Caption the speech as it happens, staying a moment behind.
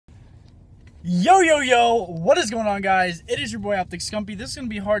Yo, what is going on, guys? It is your boy Optic Scumpy. This is going to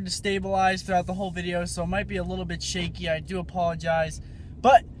be hard to stabilize throughout the whole video, so it might be a little bit shaky. I do apologize.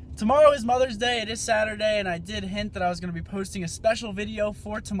 But tomorrow is Mother's Day. It is Saturday, and I did hint that I was going to be posting a special video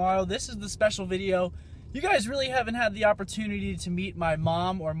for tomorrow. This is the special video. You guys really haven't had the opportunity to meet my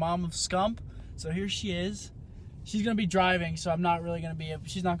mom or mom of Scump, so here she is. She's going to be driving, so I'm not really going to be able,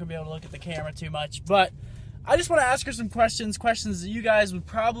 she's not going to be able to look at the camera too much, but I just want to ask her some questions that you guys would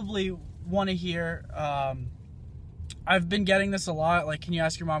probably want to hear. I've been getting this a lot, like, can you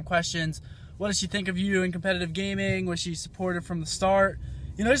ask your mom questions? What does she think of you in competitive gaming? Was she supportive from the start?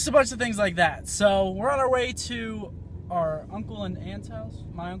 You know, just a bunch of things like that. So we're on our way to our uncle and aunt's house.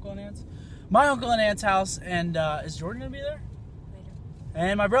 My uncle and aunt's house, and is Jordan gonna be there? Later.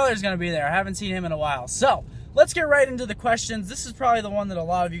 And my brother's gonna be there. I haven't seen him in a while. So let's get right into the questions. This is probably the one that a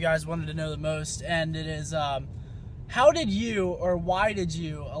lot of you guys wanted to know the most, and it is how did you, or why did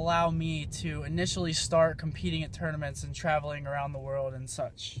you, allow me to initially start competing at tournaments and traveling around the world and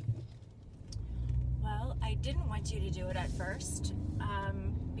such? Well, I didn't want you to do it at first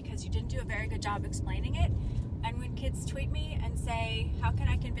because you didn't do a very good job explaining it. And when kids tweet me and say, how can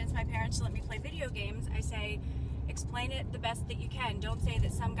I convince my parents to let me play video games, I say, explain it the best that you can. Don't say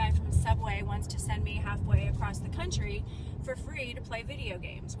that some guy from Subway wants to send me halfway across the country for free to play video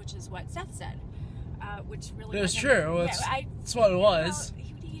games, which is what Seth said. Which really it was true. Well, that's what it was. Well,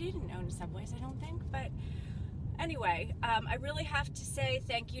 he didn't own Subways, I don't think. But anyway, I really have to say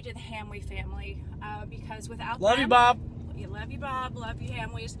thank you to the Hamwee family because without them... Love you, Bob. Love you, Bob. Love you,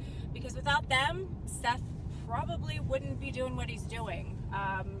 Hamwees. Because without them, Seth probably wouldn't be doing what he's doing.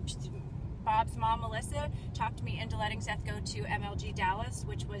 Bob's mom, Melissa, talked me into letting Seth go to MLG Dallas,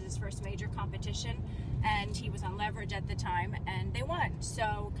 which was his first major competition, and he was on leverage at the time, and they won.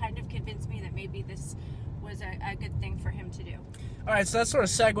 So kind of convinced me that maybe this was a good thing for him to do. All right, so that sort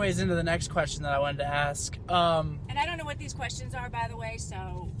of segues into the next question that I wanted to ask. And I don't know what these questions are, by the way,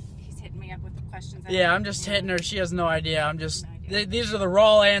 so he's hitting me up with the questions. Yeah, I'm just hitting her. She has no idea. I'm just, these are the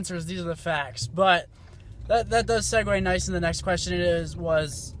raw answers. These are the facts. But that does segue nice in the next question. It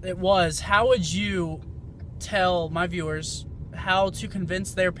was, how would you tell my viewers how to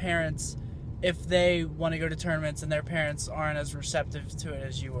convince their parents if they want to go to tournaments and their parents aren't as receptive to it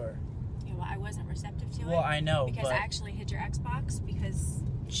as you were? Yeah, well, I wasn't receptive to it. Well, I know, because I actually hid your Xbox because...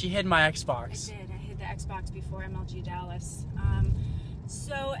 She hid my Xbox. I did. I hid the Xbox before MLG Dallas.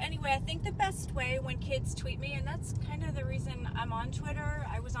 So anyway, I think the best way when kids tweet me, and that's kind of the reason I'm on Twitter.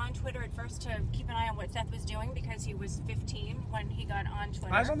 I was on Twitter at first to keep an eye on what Seth was doing because he was 15 when he got on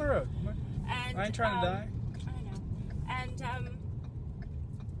Twitter. I was on the road. And, I ain't trying to die. I know. And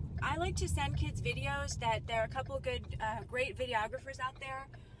I like to send kids videos that there are a couple of good, great videographers out there.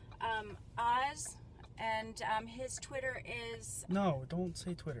 Oz, and his Twitter is... No, don't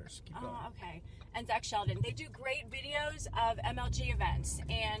say Twitter. Keep going. Oh, okay. And Zach Sheldon. They do great videos of MLG events,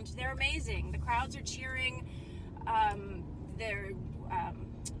 and they're amazing. The crowds are cheering. There are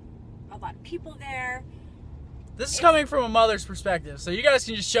a lot of people there. This is coming from a mother's perspective, so you guys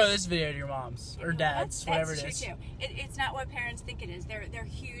can just show this video to your moms or dads, whatever it is. That's true, too. It's not what parents think it is. They're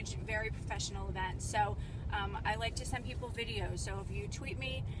huge, very professional events. So I like to send people videos. So if you tweet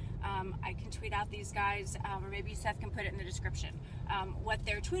me, I can tweet out these guys, or maybe Seth can put it in the description, what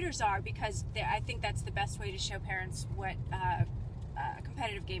their Twitters are, because I think that's the best way to show parents what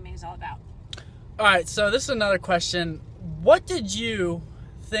competitive gaming is all about. All right, so this is another question. What did you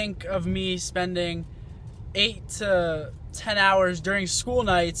think of me spending 8 to 10 hours during school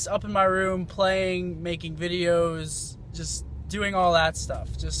nights up in my room playing, making videos, just doing all that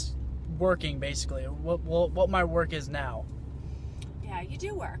stuff, just working basically, what my work is now? Yeah, you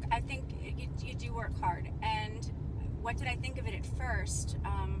do work. I think you do work hard. And what did I think of it at first?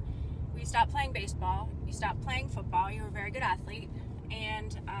 We stopped playing baseball, you stopped playing football, you were a very good athlete,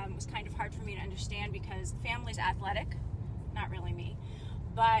 and it was kind of hard for me to understand because family's athletic, not really me.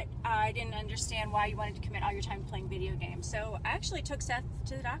 But I didn't understand why you wanted to commit all your time playing video games. So I actually took Seth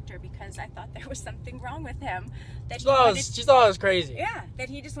to the doctor because I thought there was something wrong with him. She thought it was crazy. Yeah, that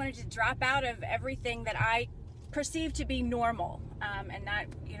he just wanted to drop out of everything that I perceived to be normal. And that,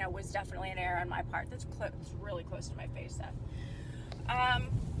 you know, was definitely an error on my part. That's really close to my face, Seth.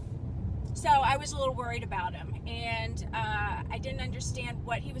 So I was a little worried about him. And I didn't understand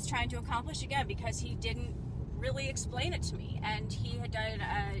what he was trying to accomplish, again, because he didn't really explain it to me. And he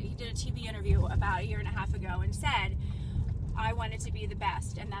did a TV interview about 1.5 years ago and said, I wanted to be the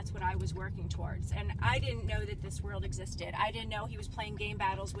best, and that's what I was working towards. And I didn't know that this world existed. I didn't know he was playing game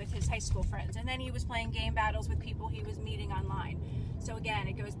battles with his high school friends, and then he was playing game battles with people he was meeting online. So again,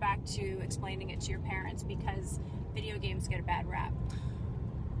 it goes back to explaining it to your parents because video games get a bad rap.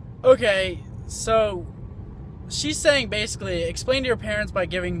 Okay, So she's saying basically explain to your parents by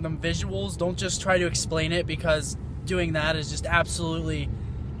giving them visuals. Don't just try to explain it, because doing that is just absolutely,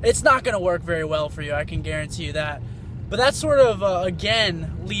 it's not going to work very well for you. I can guarantee you that. But that sort of,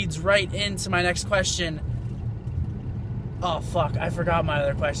 again, leads right into my next question. Oh, fuck. I forgot my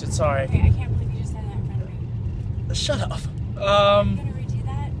other question. Sorry. Okay, I can't believe you just said that in front of me. Shut up. Are you going to redo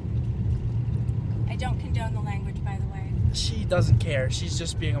that? I don't condone the language, by the way. She doesn't care. She's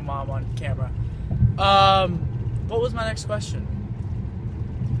just being a mom on camera. What was my next question?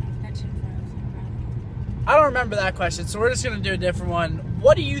 I don't remember that question, so we're just going to do a different one.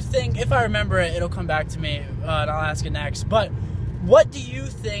 What do you think, if I remember it, it'll come back to me, and I'll ask it next. But what do you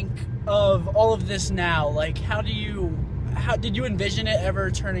think of all of this now? Like, how did you envision it ever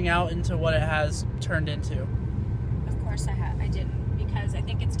turning out into what it has turned into? Of course I didn't, because I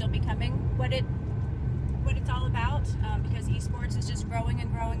think it's still becoming what it's all about, because esports is just growing and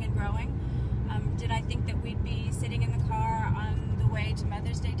growing and growing. Did I think that we'd be sitting in the car on the way to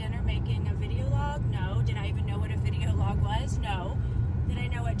Mother's Day dinner making a video log? No. Did I even know what a video log was? No. Did I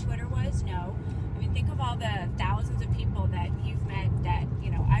know what Twitter was? No. I mean, think of all the thousands of people that you've met that,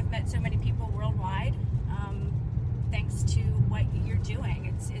 I've met so many people worldwide, thanks to what you're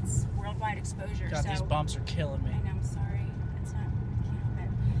doing. It's worldwide exposure. God, these bumps are killing me. I know, I'm sorry. It's not, I can't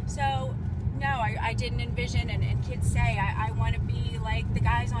help it. So, no, I didn't envision, and kids say, I want to be like the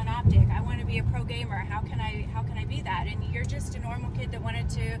guys on Optic. I want to be a pro gamer. How can I be that? And you're just a normal kid that wanted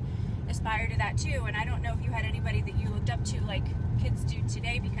to aspire to that too. And I don't know if you had anybody that you looked up to like kids do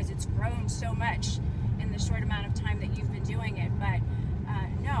today, because it's grown so much in the short amount of time that you've been doing it. But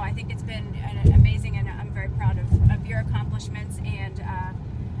no, I think it's been amazing, and I'm very proud of your accomplishments and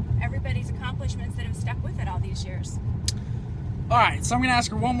everybody's accomplishments that have stuck with it all these years. All right, so I'm going to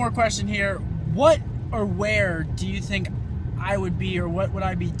ask her one more question here. What or where do you think I would be, or what would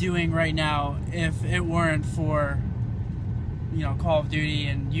I be doing right now if it weren't for, Call of Duty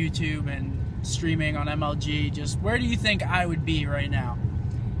and YouTube and streaming on MLG? Just where do you think I would be right now?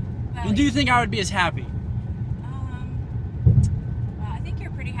 Well, and do you think I would be as happy? Well, I think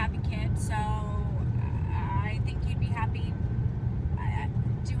you're a pretty happy kid, so I think you'd be happy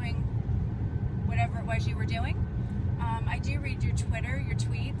doing whatever it was you were doing. I do read your Twitter, your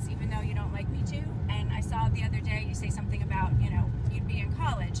tweets, even though you don't like me to. And I saw the other day you say something about, you'd be in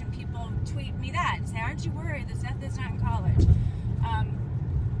college, and people tweet me that and say, aren't you worried that Seth is not in college?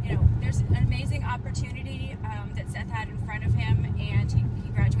 There's an amazing opportunity that Seth had in front of him, and he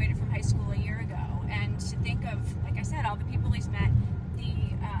graduated from high school a year ago. And to think of, like I said, all the people he's met, the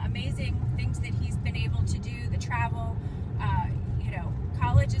amazing things that he's been able to do, the travel,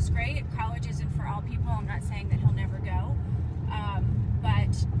 college is great. College isn't for all people. I'm not saying that he'll never go.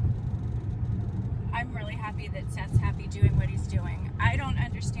 But I'm really happy that Seth's happy doing what he's doing. I don't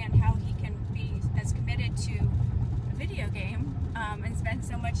understand how he can be as committed to a video game and spend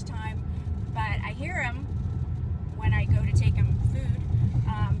so much time. But I hear him when I go to take him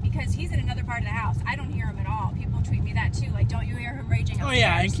food, because he's in another part of the house. I don't hear him at all. People tweet me that too. Like, don't you hear him raging upstairs? Oh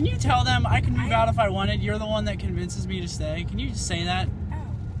yeah, and can you tell them I can move out if I wanted? You're the one that convinces me to stay. Can you just say that?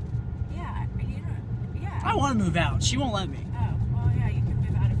 I want to move out. She won't let me. Oh, well, yeah, you can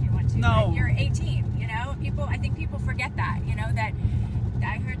move out if you want to. No. But you're 18, I think people forget that, that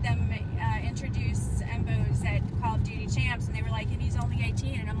I heard them introduce Embos at Call of Duty Champs, and they were like, and he's only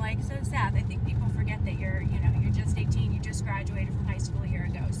 18, and I'm like, so sad. I think people forget that you're just 18. You just graduated from high school a year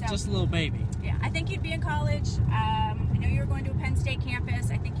ago. So just a little baby. Yeah, I think you'd be in college. I know you were going to a Penn State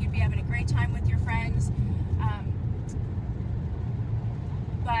campus. I think you'd be having a great time with your friends.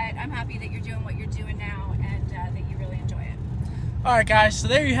 But I'm happy that you're doing what you're doing now, and that you really enjoy it. All right, guys. So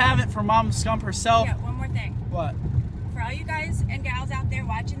there you have it from Mom Scump herself. Yeah, one more thing. What? For all you guys and gals out there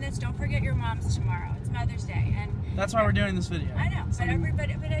watching this, don't forget your moms tomorrow. It's Mother's Day, and that's why we're doing this video. I know, but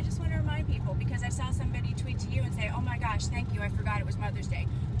I just want to remind people, because I saw somebody tweet to you and say, "Oh my gosh, thank you! I forgot it was Mother's Day."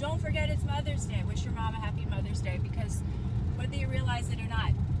 Don't forget it's Mother's Day. Wish your mom a happy Mother's Day, because whether you realize it or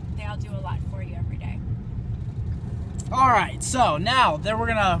not, they all do a lot for you every day. Alright, so now that we're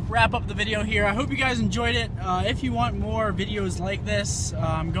gonna wrap up the video here. I hope you guys enjoyed it. If you want more videos like this,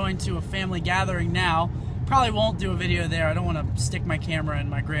 I'm going to a family gathering now. Probably won't do a video there. I don't want to stick my camera in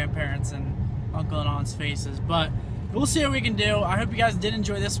my grandparents and uncle and aunt's faces, but we'll see what we can do. I hope you guys did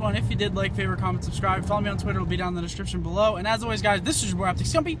enjoy this one. If you did, like, favorite, comment, subscribe. Follow me on Twitter. It'll be down in the description below. And as always, guys, this is your boy Optic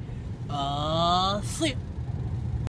Scumpy. See ya.